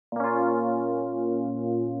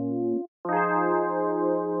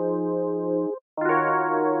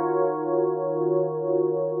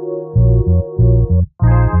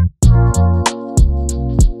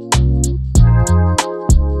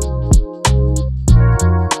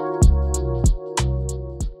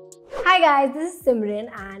guys, this is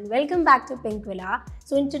Simren and welcome back to Pinkvilla.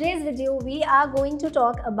 So in today's video, we are going to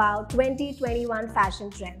talk about 2021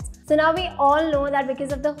 fashion trends. So now we all know that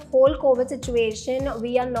because of the whole COVID situation,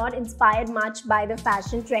 we are not inspired much by the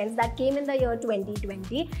fashion trends that came in the year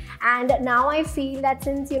 2020. And now I feel that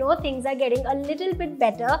since things are getting a little bit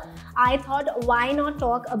better, I thought why not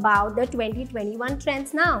talk about the 2021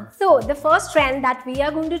 trends now. So the first trend that we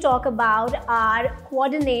are going to talk about are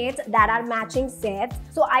coordinates that are matching sets.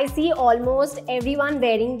 So I see almost everyone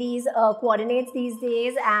wearing these coordinates these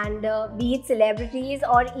days, and be it celebrities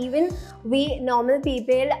or even we normal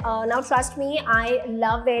people. Now trust me, I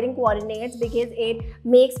love wearing coordinates because it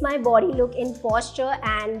makes my body look in posture,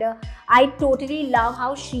 and I totally love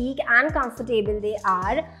how chic and comfortable they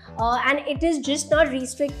are. And it is just not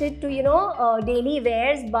restricted to daily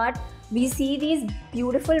wears, but we see these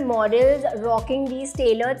beautiful models rocking these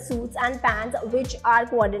tailored suits and pants which are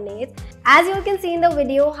coordinates. As you can see in the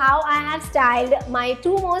video how I have styled my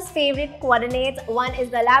two most favorite coordinates. One is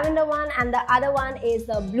the lavender one and the other one is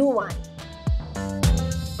the blue one.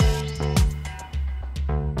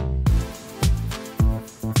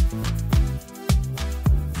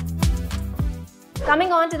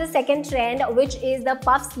 Coming on to the second trend, which is the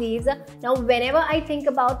puff sleeves. Now whenever I think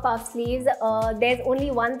about puff sleeves, there's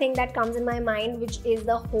only one thing that comes in my mind, which is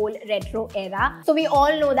the whole retro era. So we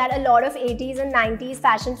all know that a lot of 80s and 90s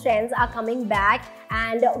fashion trends are coming back,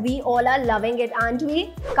 and we all are loving it, aren't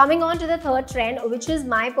we? Coming on to the third trend, which is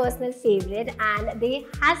my personal favorite, and they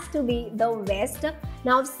has to be the vest.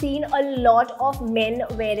 Now I've seen a lot of men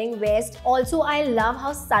wearing vest. Also, I love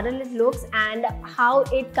how subtle it looks and how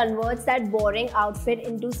it converts that boring outfit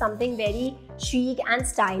into something very chic and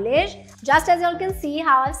stylish. Just as you can see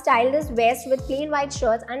how I've styled this vest with plain white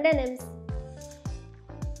shirts and denims.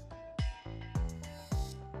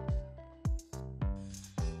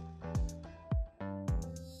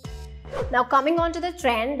 Now coming on to the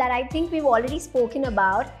trend that I think we've already spoken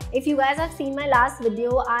about. If you guys have seen my last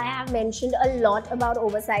video, I have mentioned a lot about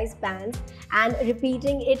oversized pants, and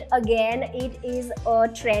repeating it again, it is a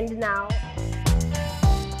trend now.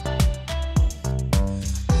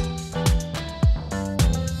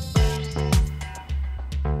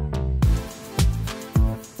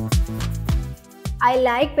 I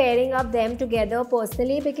like pairing up them together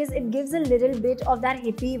personally because it gives a little bit of that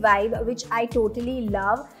hippie vibe, which I totally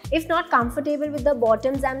love. If not comfortable with the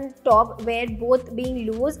bottoms and top wear both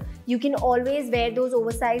being loose, you can always wear those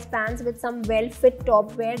oversized pants with some well-fit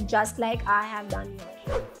top wear, just like I have done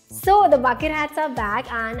here. So the bucket hats are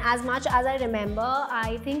back, and as much as I remember,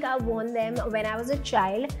 I think I've worn them when I was a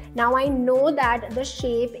child. Now I know that the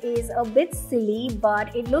shape is a bit silly,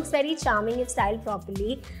 but it looks very charming if styled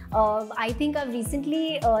properly. I think I've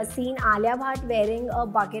recently seen Alia Bhatt wearing a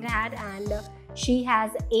bucket hat, and she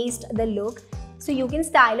has aced the look. So you can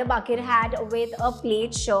style a bucket hat with a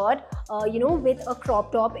plaid shirt, with a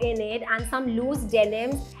crop top in it and some loose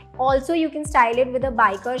denims. Also, you can style it with a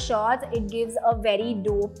biker shorts. It gives a very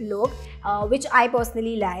dope look, which I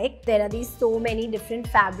personally like. There are these so many different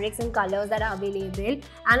fabrics and colors that are available,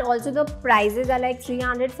 and also the prices are like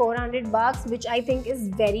 300-400 bucks, which I think is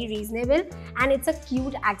very reasonable, and it's a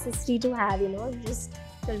cute accessory to have. Just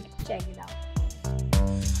check it out.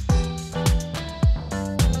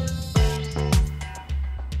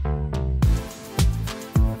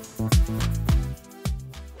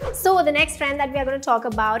 So the next trend that we are going to talk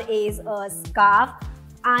about is a scarf.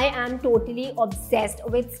 I am totally obsessed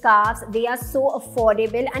with scarves. They are so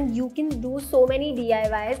affordable and you can do so many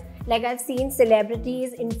DIYs. Like I've seen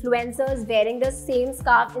celebrities, influencers wearing the same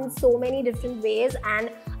scarf in so many different ways,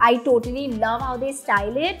 and I totally love how they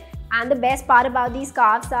style it. And the best part about these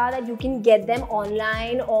scarves are that you can get them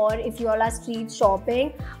online, or if you all are street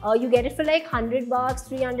shopping, you get it for like 100 bucks,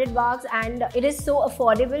 300 bucks, and it is so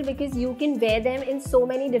affordable because you can wear them in so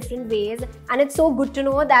many different ways. And it's so good to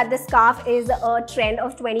know that the scarf is a trend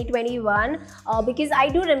of 2021 because I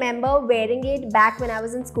do remember wearing it back when I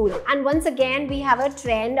was in school. And once again, we have a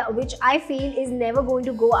trend which I feel is never going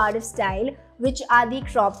to go out of style, which are the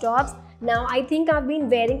crop tops. Now, I think I've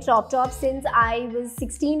been wearing crop tops since I was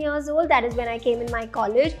 16 years old. That is when I came in my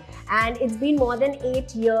college, and it's been more than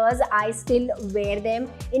 8 years. I still wear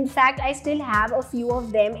them. In fact, I still have a few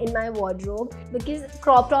of them in my wardrobe because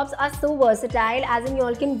crop tops are so versatile, as in you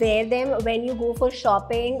all can wear them when you go for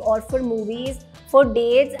shopping or for movies, for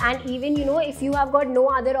dates, and even if you have got no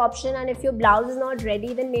other option and if your blouse is not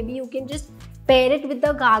ready, then maybe you can just pair it with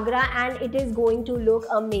the ghagra and it is going to look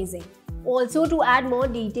amazing. Also, to add more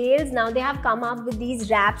details, now they have come up with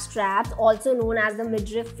these wrap straps, also known as the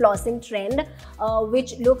midriff flossing trend,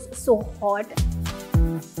 which looks so hot.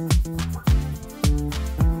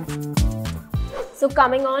 So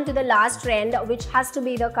coming on to the last trend, which has to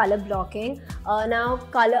be the color blocking. Now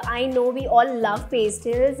color, I know we all love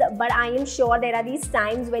pastels, but I am sure there are these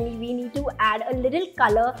times when we need to add a little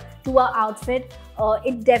color to our outfit.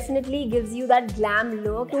 It definitely gives you that glam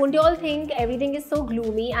look. Don't you all think everything is so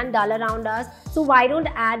gloomy and dull around us? So why don't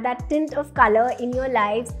add that tint of color in your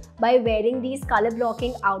lives by wearing these color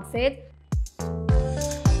blocking outfits?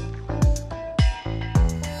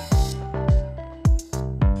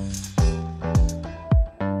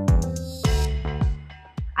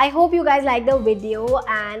 I hope you guys like the video,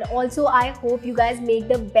 and also I hope you guys make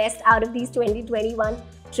the best out of these 2021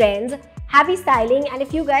 trends. Happy styling, and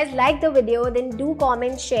if you guys like the video, then do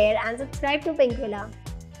comment, share and subscribe to Pinkvilla.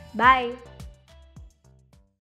 Bye.